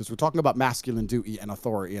though it is. Because we're talking about masculine duty and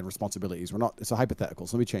authority and responsibilities. It's a hypothetical,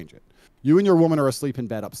 so let me change it. You and your woman are asleep in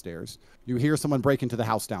bed upstairs. You hear someone break into the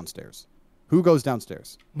house downstairs. Who goes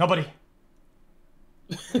downstairs? Nobody.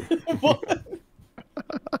 What?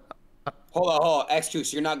 Hold on. XQ,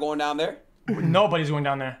 so you're not going down there? Nobody's going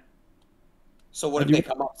down there. So what if they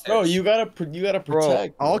come upstairs? Bro, you gotta protect. Bro,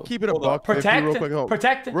 I'll keep it a buck. Protect. Real quick.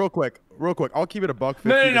 Protect. Real quick. I'll keep it a buck.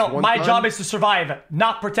 50 No. My job is to survive,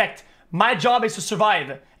 not protect. My job is to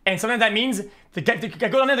survive, and sometimes that means to go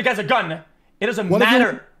down there. The guy's a gun. It doesn't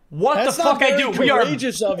matter what the fuck I do.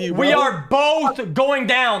 We are both going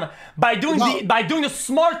down by doing the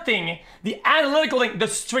smart thing, the analytical thing, the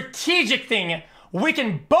strategic thing. We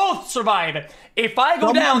can both survive. If I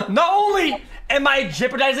go down, not only am I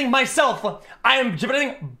jeopardizing myself, I am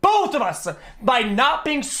jeopardizing both of us by not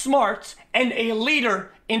being smart and a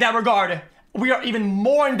leader in that regard. We are even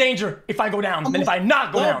more in danger if I go down than if I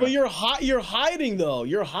not go down. But you're hiding though.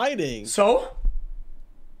 You're hiding. So?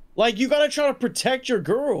 Like, you gotta try to protect your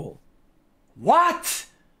girl. What?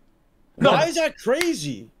 Why is that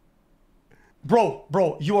crazy?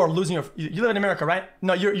 Bro, you are losing your... You live in America, right?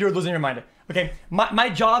 No, you're losing your mind. Okay, my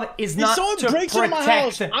job is not to protect. My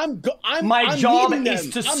house, my job is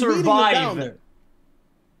to survive.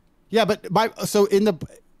 Yeah, but so in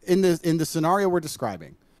the scenario we're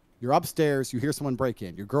describing, you're upstairs, you hear someone break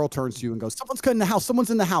in, your girl turns to you and goes, "Someone's in the house. Someone's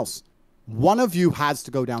in the house." One of you has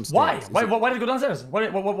to go downstairs. Why? Why does it go downstairs? Why do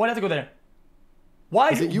you have to go there?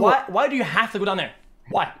 Why do you have to go down there?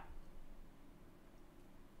 Why?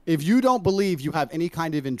 If you don't believe you have any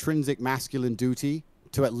kind of intrinsic masculine duty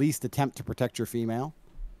to at least attempt to protect your female,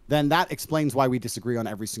 then that explains why we disagree on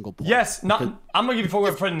every single point. Yes, I'm gonna give you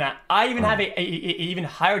forward further than that. I even have a even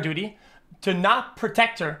higher duty to not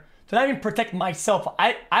protect her, to not even protect myself.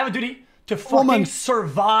 I have a duty to fucking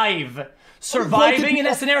survive. Surviving in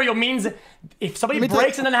that scenario means if somebody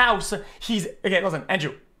breaks into the house, okay, listen,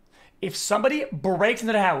 Andrew. If somebody breaks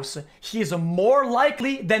into the house, he is more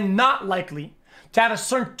likely than not likely to have a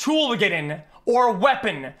certain tool to get in or a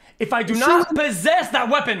weapon. If I do not possess that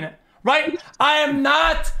weapon, right, I am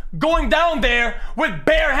not going down there with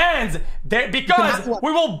bare hands because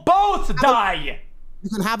we will both die. You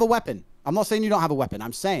can have a weapon. I'm not saying you don't have a weapon.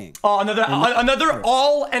 I'm saying. Oh, another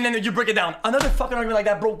and then you break it down. Another fucking argument like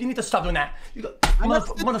that, bro. You need to stop doing that.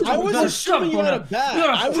 I wasn't shooting you at a bat.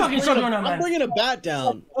 I'm bringing a bat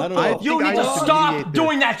down. I don't know. You need to stop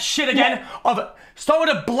doing that shit again. Start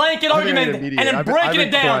with a blanket argument and then breaking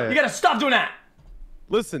it down. You gotta stop doing that.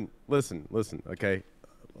 Listen, okay?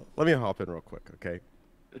 Let me hop in real quick, okay?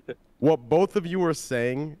 What both of you are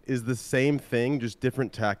saying is the same thing, just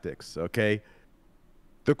different tactics, okay?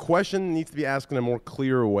 The question needs to be asked in a more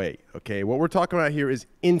clear way, okay? What we're talking about here is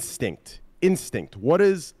instinct. Instinct. What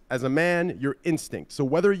is, as a man, your instinct? So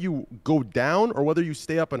whether you go down or whether you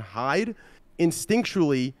stay up and hide,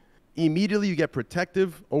 instinctually, immediately you get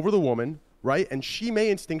protective over the woman, right? And she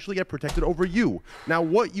may instinctually get protected over you. Now,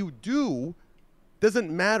 what you do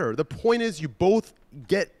doesn't matter. The point is you both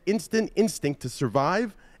get instant instinct to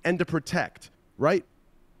survive and to protect, right?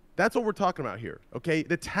 That's what we're talking about here, okay?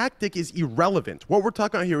 The tactic is irrelevant. What we're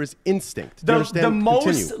talking about here is instinct. Do you understand? The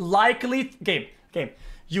most likely game.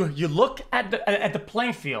 You look at the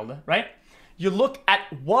playing field, right? You look at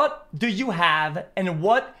what do you have and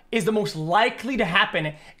what is the most likely to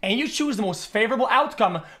happen, and you choose the most favorable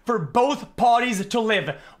outcome for both parties to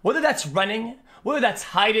live. Whether that's running, whether that's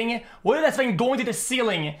hiding, whether that's like going to the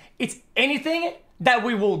ceiling, it's anything that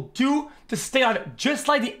we will do to stay alive, just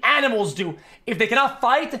like the animals do. If they cannot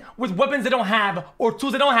fight with weapons they don't have or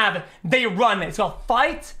tools they don't have, they run. It's called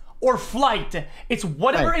fight or flight. It's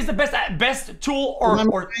whatever is the best tool or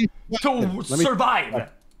to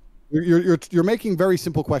survive. You're making very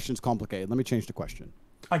simple questions complicated. Let me change the question.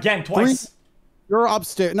 Again, twice. You're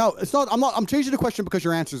upstairs. No, it's not. I'm changing the question because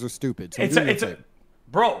your answers are stupid. So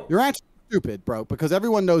bro. Your answer is stupid, bro, because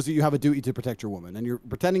everyone knows that you have a duty to protect your woman, and you're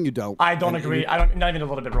pretending you don't. I don't agree. Not even a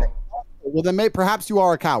little bit, bro. Well, then perhaps you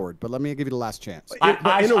are a coward, but let me give you the last chance.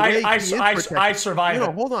 I survived.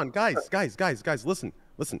 No, hold on, guys, listen.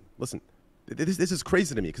 This is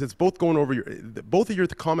crazy to me because it's both going over both of your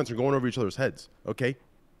comments are going over each other's heads. Okay,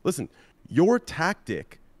 listen, your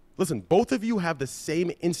tactic. Listen, both of you have the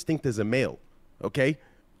same instinct as a male. Okay,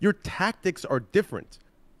 your tactics are different.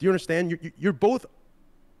 Do you understand? You're both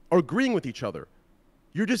agreeing with each other.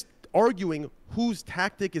 You're just arguing whose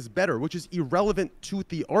tactic is better, which is irrelevant to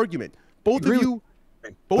the argument. Both of you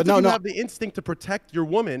have the instinct to protect your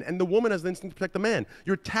woman, and the woman has the instinct to protect the man.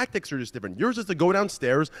 Your tactics are just different. Yours is to go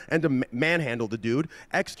downstairs and to manhandle the dude.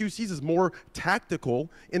 xQc's is more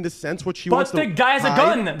tactical in the sense what she wants to But the guy has a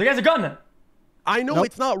gun. The guy's a gun. I know,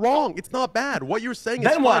 it's not wrong. It's not bad. What you're saying is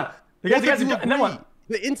fine. What? The guy's a gun. And then what?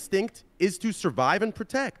 The instinct is to survive and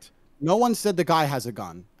protect. No one said the guy has a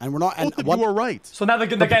gun, and we're not. Both of you are right. So now the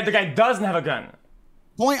guy doesn't have a gun.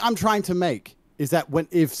 Point I'm trying to make is that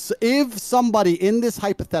if somebody in this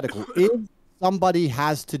hypothetical, if somebody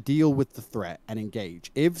has to deal with the threat and engage,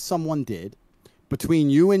 if someone did, between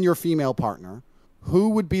you and your female partner, who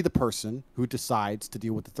would be the person who decides to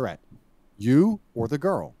deal with the threat? You or the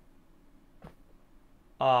girl?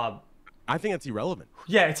 I think that's irrelevant.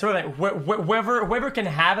 Yeah, it's irrelevant. Whoever can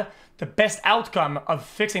have the best outcome of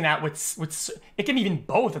fixing that with it can be even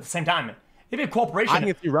both at the same time. It can be a cooperation. I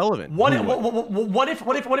think it's irrelevant. What if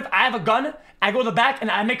I have a gun, I go to the back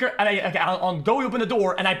and I make her, I'll go open the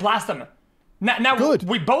door and I blast them. Now good.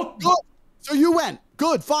 We both. Good. So you went.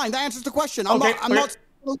 Good. Fine. That answers the question. I'm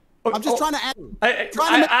just trying to add.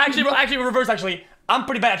 Actually, reverse. Actually, I'm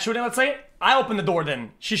pretty bad at shooting. Let's say I opened the door,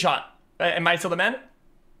 then she shot. Am I still the man?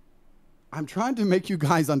 I'm trying to make you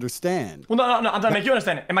guys understand. Well, no. I'm trying to make you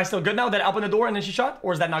understand. Am I still good now that I opened the door and then she shot,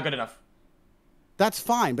 or is that not good enough? That's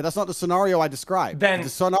fine, but that's not the scenario I described. Then the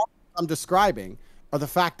scenario I'm describing are the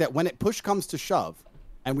fact that when push comes to shove,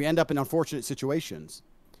 and we end up in unfortunate situations,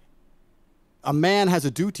 a man has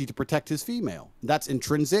a duty to protect his female. That's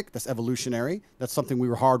intrinsic. That's evolutionary. That's something we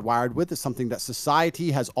were hardwired with. It's something that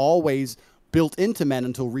society has always built into men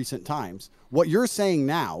until recent times. What you're saying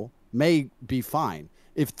now may be fine.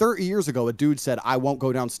 If 30 years ago a dude said, I won't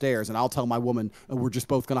go downstairs and I'll tell my woman and we're just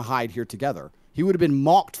both going to hide here together, he would have been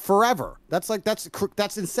mocked forever. That's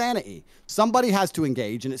insanity. Somebody has to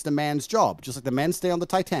engage, and it's the man's job. Just like the men stay on the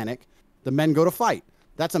Titanic, the men go to fight.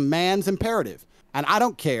 That's a man's imperative. And I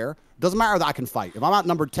don't care. Doesn't matter that I can fight. If I'm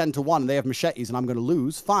outnumbered 10-1 and they have machetes and I'm going to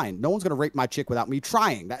lose, fine. No one's going to rape my chick without me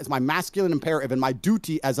trying. That is my masculine imperative and my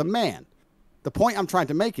duty as a man. The point I'm trying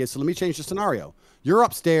to make is, so let me change the scenario. You're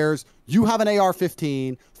upstairs. You have an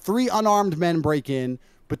AR-15. 3 unarmed men break in.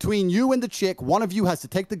 Between you and the chick, one of you has to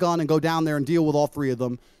take the gun and go down there and deal with all 3 of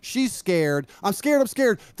them. She's scared. I'm scared. I'm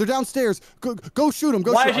scared. They're downstairs. Go shoot them.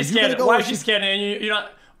 Go Why shoot them. Is she scared? Why is she scared? And you're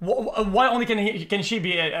not. Why only can she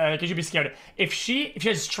be scared? If she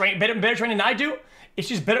has better training than I do, if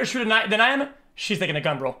she's better shooter than I am, she's taking a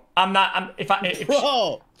gun, bro. I'm not.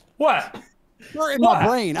 Bro, what? You're in my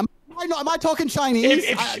brain. Am I talking Chinese?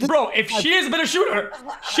 If she is a better shooter,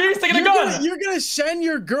 she's taking a gun. You're gonna send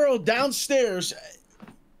your girl downstairs.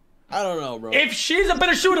 I don't know, bro. If she's a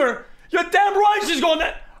better shooter, you're damn right she's going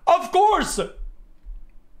there. Of course.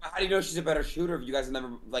 How do you know she's a better shooter if you guys have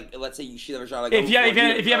never, like, let's say she never shot like. If you have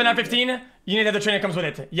an F-15, you need to have the training that comes with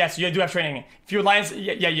it. Yes, you do have training. If you're Lions,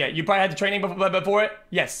 yeah. You probably had the training before it.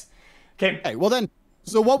 Yes. Okay. Hey, well then.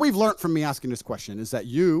 So what we've learned from me asking this question is that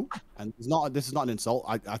you, and this is not an insult,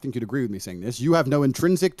 I think you'd agree with me saying this, you have no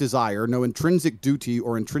intrinsic desire, no intrinsic duty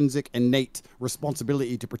or intrinsic innate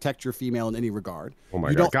responsibility to protect your female in any regard. Oh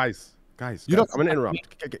my God, guys, I'm going to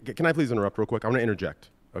interrupt. Can I please interrupt real quick? I'm going to interject,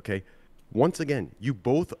 okay? Once again, you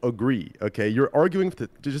both agree, okay? You're arguing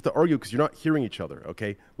just to argue because you're not hearing each other,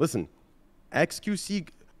 okay? Listen, xQc,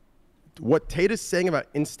 what Tate is saying about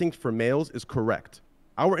instinct for males is correct.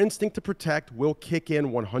 Our instinct to protect will kick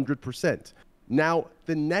in 100%. Now,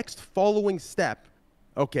 the next following step,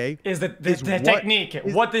 okay, is the technique.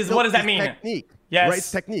 What does that mean? Technique. Yes. Right?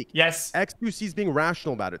 It's technique. Yes. xQc is being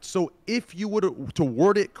rational about it. So if you were to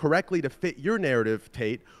word it correctly to fit your narrative,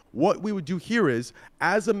 Tate, what we would do here is,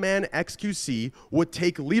 as a man, xQc would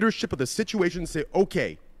take leadership of the situation and say,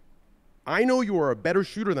 okay, I know you are a better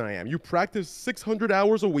shooter than I am. You practice 600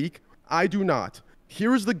 hours a week. I do not.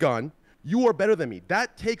 Here's the gun. You are better than me.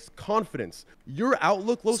 That takes confidence. Your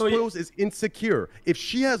outlook, Los Pollos, is insecure. If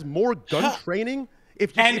she has more gun training,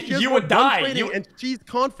 if she has more gun training and she's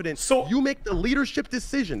confident, so you make the leadership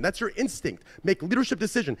decision. That's your instinct. Make leadership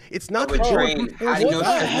decision. It's not the What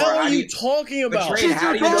the hell are you talking about? You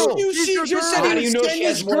just said he was sending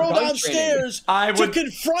his girl downstairs to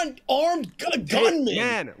confront armed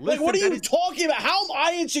gunmen. Like, what are you talking about? How am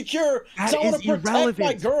I insecure because I want to protect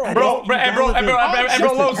my girl? Bro,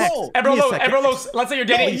 let's say you're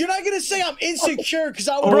dating. You're not gonna say I'm insecure because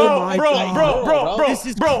I want to protect my girl. This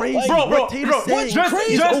is crazy. What Tate is saying.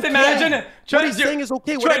 Just imagine. What he's saying is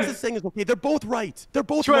okay. What X is saying is okay. They're both right. They're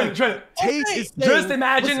both right. Tate is saying, just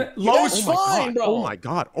imagine. That's fine, bro. Oh my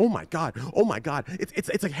god.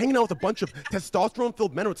 It's like hanging out with a bunch of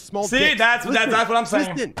testosterone-filled men with small dicks. See, that's what I'm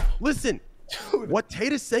saying. Listen. What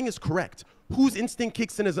Tate is saying is correct. Whose instinct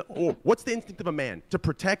kicks in what's the instinct of a man? To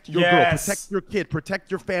protect your girl, protect your kid,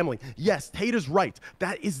 protect your family. Yes, Tate is right.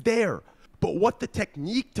 That is there. But what the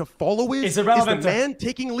technique to follow is the man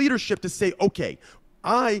taking leadership to say, okay,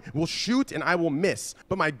 I will shoot and I will miss.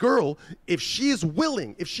 But my girl, if she is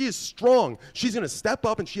willing, if she is strong, she's going to step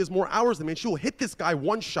up and she has more hours than me and she will hit this guy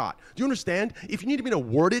one shot. Do you understand? If you need me to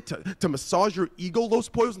word it to massage your ego, Los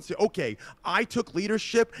Pollos, and say, okay, I took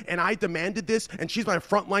leadership and I demanded this and she's my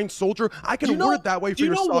frontline soldier, I can word it that way for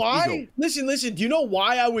your soft ego. Listen, do you know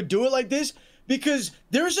why I would do it like this? Because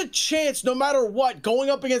there's a chance, no matter what, going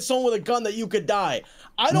up against someone with a gun that you could die.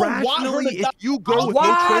 I don't want her to die. If you go with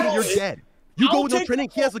no training, you're dead. You go with no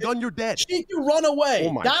training, he has a gun, you're dead. She can run away.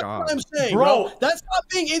 Oh my That's God. what I'm saying, bro. That's not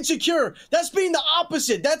being insecure. That's being the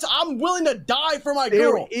opposite. I'm willing to die for my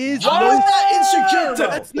girl. There is How is that insecure, bro?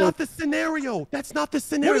 That's not the scenario. That's not the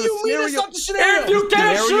scenario. What do you mean it's not the scenario? If you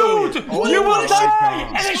can't shoot, you will die,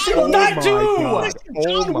 and then she will die too.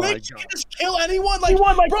 John Wick can just kill anyone? Like,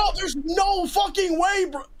 bro, there's no fucking way,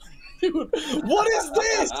 bro. Dude, what is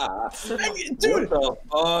this? Dude, what the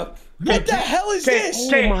fuck? What the hell is this?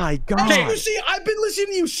 Oh my God. You see, I've been listening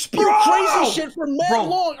to you spew crazy shit for mad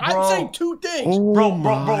long. I'm saying two things. Bro,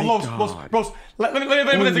 let me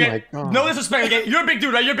again. No disrespect again. You're a big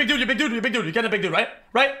dude, right? You're a big dude. You're getting a big dude, right?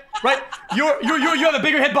 Right? You have a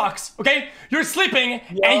bigger hitbox, okay? You're sleeping,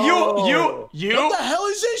 and you. What the hell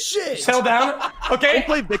is this shit? Settle down, okay? Don't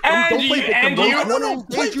play victim. Don't play victim. No,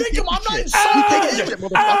 play victim. I'm not insulting him.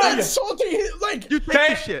 I'm not insulting him. Like, you take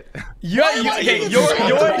the shit. You're in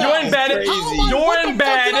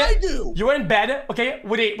bed. You're in bed, okay,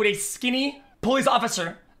 with a skinny police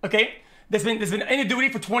officer, okay? There's been in duty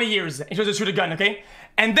for 20 years, and she was to shoot a gun, okay?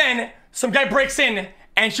 And then some guy breaks in,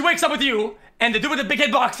 and she wakes up with you, and the dude with the big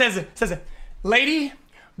head box says, lady,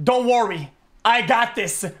 don't worry, I got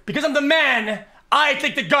this. Because I'm the man, I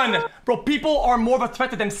take the gun. Bro, people are more of a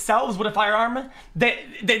threat to themselves with a firearm than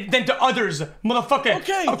to others, motherfucker.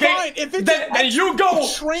 Okay, fine. If it's then you go.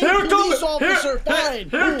 Here comes close.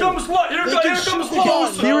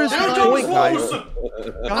 Here is the point, guys.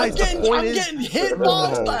 I'm getting hit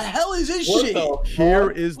box. What the hell is this shit?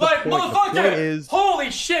 Here is the point. Motherfucker. The point is,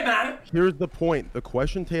 holy shit, man. Here's the point. The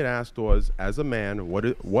question Tate asked was, as a man,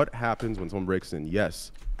 what happens when someone breaks in?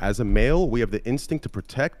 Yes, as a male, we have the instinct to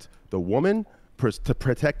protect the woman, to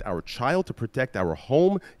protect our child, to protect our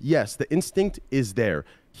home. Yes, the instinct is there.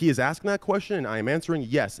 He is asking that question, and I am answering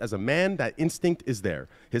yes. As a man, that instinct is there.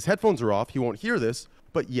 His headphones are off. He won't hear this,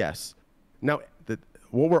 but yes. Now,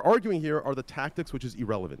 what we're arguing here are the tactics, which is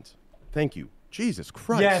irrelevant. Thank you. Jesus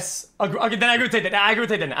Christ. Yes. Okay, then I agree with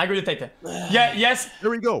Tate. Yeah, yes. There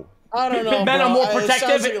we go. I don't know, men are more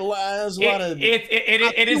protective. It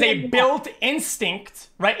is a built instinct,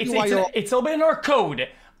 right? It's a little bit in our code.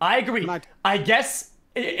 I agree. I guess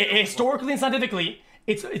historically and scientifically,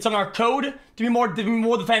 it's on our code to be more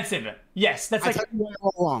defensive. Yes, that's like. I tell you why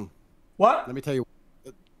you're wrong. What? Let me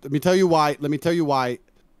tell you why.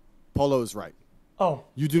 Polo's right. Oh.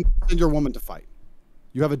 You do not send your woman to fight.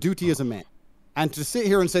 You have a duty as a man. And to sit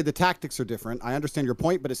here and say the tactics are different, I understand your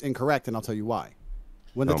point, but it's incorrect, and I'll tell you why.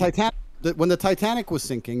 When the Titanic was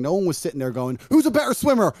sinking, no one was sitting there going, "Who's a better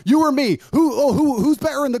swimmer, you or me? Who's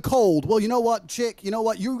better in the cold?" Well, you know what, chick? You know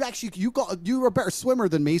what? You're a better swimmer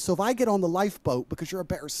than me. So if I get on the lifeboat because you're a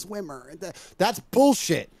better swimmer, that's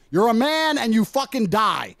bullshit. You're a man and you fucking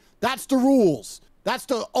die. That's the rules. That's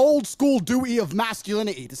the old school duty of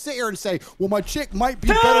masculinity. To sit here and say, "Well, my chick might be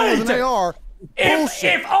better than they are."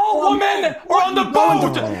 If all women are on the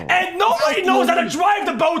boat and nobody knows how to drive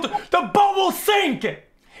the boat will sink.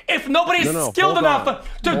 If nobody's skilled enough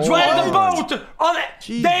to drive the boat,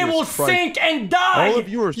 they will sink and die. All of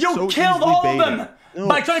you are you killed all of them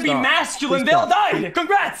by trying to be masculine. They'll die.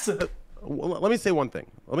 Congrats. Let me say one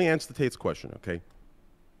thing. Let me answer Tate's question, okay?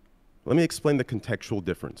 Let me explain the contextual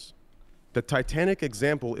difference. The Titanic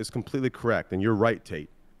example is completely correct, and you're right,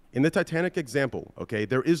 Tate. In the Titanic example, okay,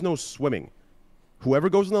 there is no swimming. Whoever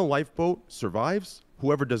goes in the lifeboat survives.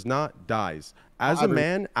 Whoever does not dies. As a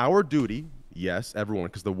man, our duty, yes, everyone,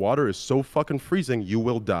 because the water is so fucking freezing, you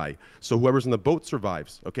will die. So whoever's in the boat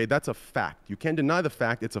survives. Okay, that's a fact. You can't deny the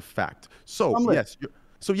fact. It's a fact. So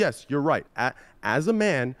yes, you're right. As a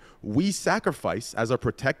man, we sacrifice as a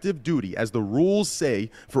protective duty, as the rules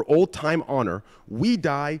say, for old-time honor. We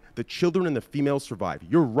die, the children and the females survive.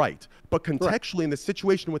 You're right. But contextually, in the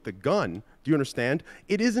situation with the gun, do you understand?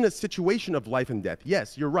 It isn't a situation of life and death.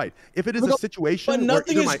 Yes, you're right. If it is a situation, but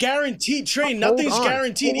nothing is guaranteed, Train. Nothing's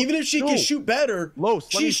guaranteed. Even if she can shoot better,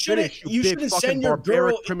 she shouldn't. You shouldn't send your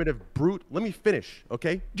girl. Primitive brute. Let me finish,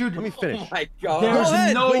 okay? Dude, let me finish. Oh my God. There's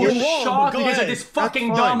no shot because of this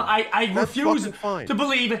fucking dumb. I refuse to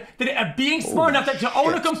believe that being smart enough to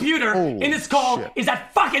own a computer in this call is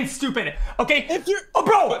that fucking stupid. Okay? If you're,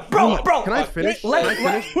 bro. Can I finish? Bro.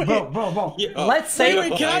 Let's say.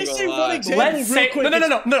 Wait, can I say one example? Let's say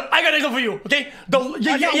no. I got an example for you. Okay,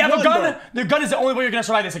 you have a gun. The gun is the only way you're gonna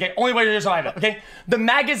survive this. Okay, only way you're gonna survive it. Okay, the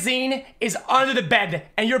magazine is under the bed,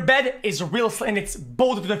 and your bed is real, and it's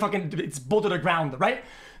bolted to the ground, right?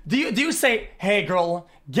 Do you say, "Hey, girl,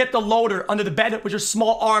 get the loader under the bed with your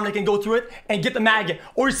small arm that can go through it, and get the mag,"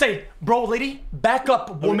 or you say, "Bro, lady, back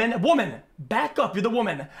up, woman, back up. You're the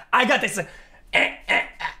woman. I got this," and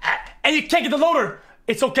you can't get the loader.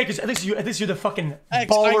 It's okay, because at least you're the fucking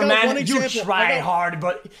baller, man. You tried hard,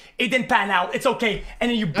 but it didn't pan out. It's okay. And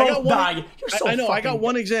then you both die. You're so I know. I got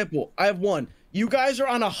one example. I have one. You guys are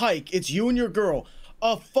on a hike. It's you and your girl.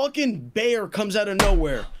 A fucking bear comes out of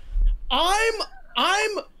nowhere. I'm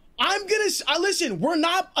gonna listen. We're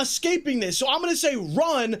not escaping this, so I'm gonna say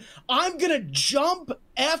run. I'm gonna jump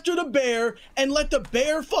after the bear and let the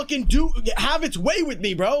bear fucking have its way with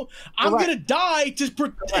me, bro. I'm gonna die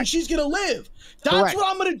and she's gonna live. That's what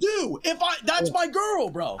I'm gonna do. That's my girl,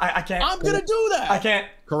 bro. I can't. I'm gonna do that. I can't.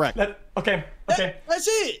 Correct. Okay. That's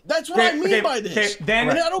it. That's what I mean by this. Then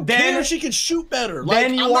I don't care if she can shoot better.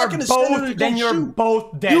 Then you're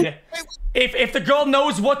both dead. If the girl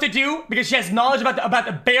knows what to do because she has knowledge about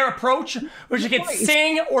the bear approach, where she can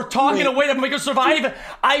sing or talk in a way that make her survive,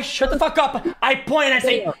 I shut the fuck up. I point and I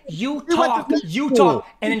say, you talk,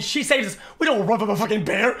 and then she says, "We don't run from a fucking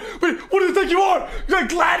bear. What do you think you are? You're a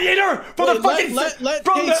gladiator from the fucking let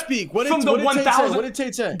Tate speak. What did 1000. What did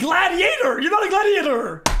Tate say? Gladiator. You're not a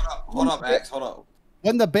gladiator. Hold up, X. Hold up.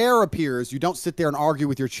 When the bear appears, you don't sit there and argue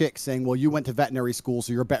with your chick saying, well, you went to veterinary school,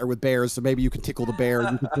 so you're better with bears, so maybe you can tickle the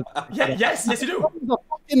bear. Yes, you do. A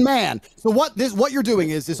fucking man. So what you're doing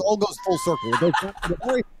is this all goes full circle.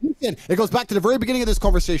 It goes back to the very beginning of this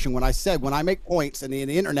conversation when I said when I make points and in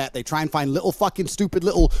the internet they try and find little fucking stupid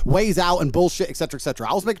little ways out and bullshit, etc., etc.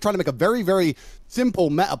 I was trying to make a very, very simple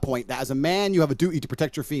meta point that as a man you have a duty to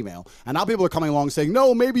protect your female. And now people are coming along saying,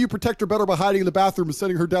 no, maybe you protect her better by hiding in the bathroom and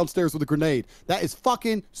sending her downstairs with a grenade. That is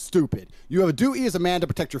fucking stupid. You have a duty as a man to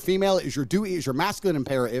protect your female. It is your duty, it is your masculine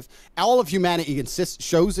imperative. All of humanity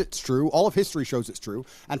shows it's true. All of history shows it's true.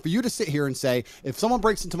 And for you to sit here and say, if someone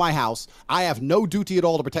breaks into my house, I have no duty at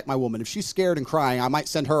all to protect my woman. If she's scared and crying, I might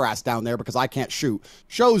send her ass down there because I can't shoot.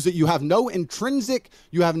 Shows that you have no intrinsic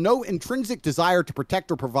desire to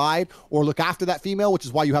protect or provide or look after that female, which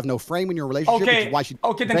is why you have no frame in your relationship. Okay. Which is why she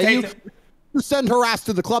then Tate. You send her ass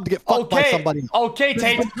to the club to get fucked by somebody. Okay,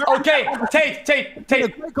 Tate. Tate. A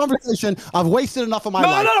great conversation. I've wasted enough of my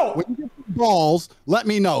life. No. When you get balls, let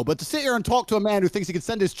me know. But to sit here and talk to a man who thinks he can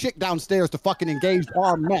send his chick downstairs to fucking engaged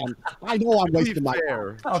armed men, I know I'm wasting my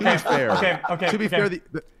time. To be fair, the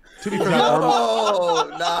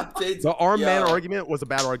armed man argument was a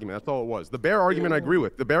bad argument. That's all it was. The bear argument I agree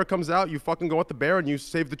with. The bear comes out, you fucking go at the bear, and you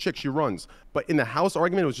save the chick. She runs. But in the house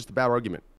argument, it was just a bad argument.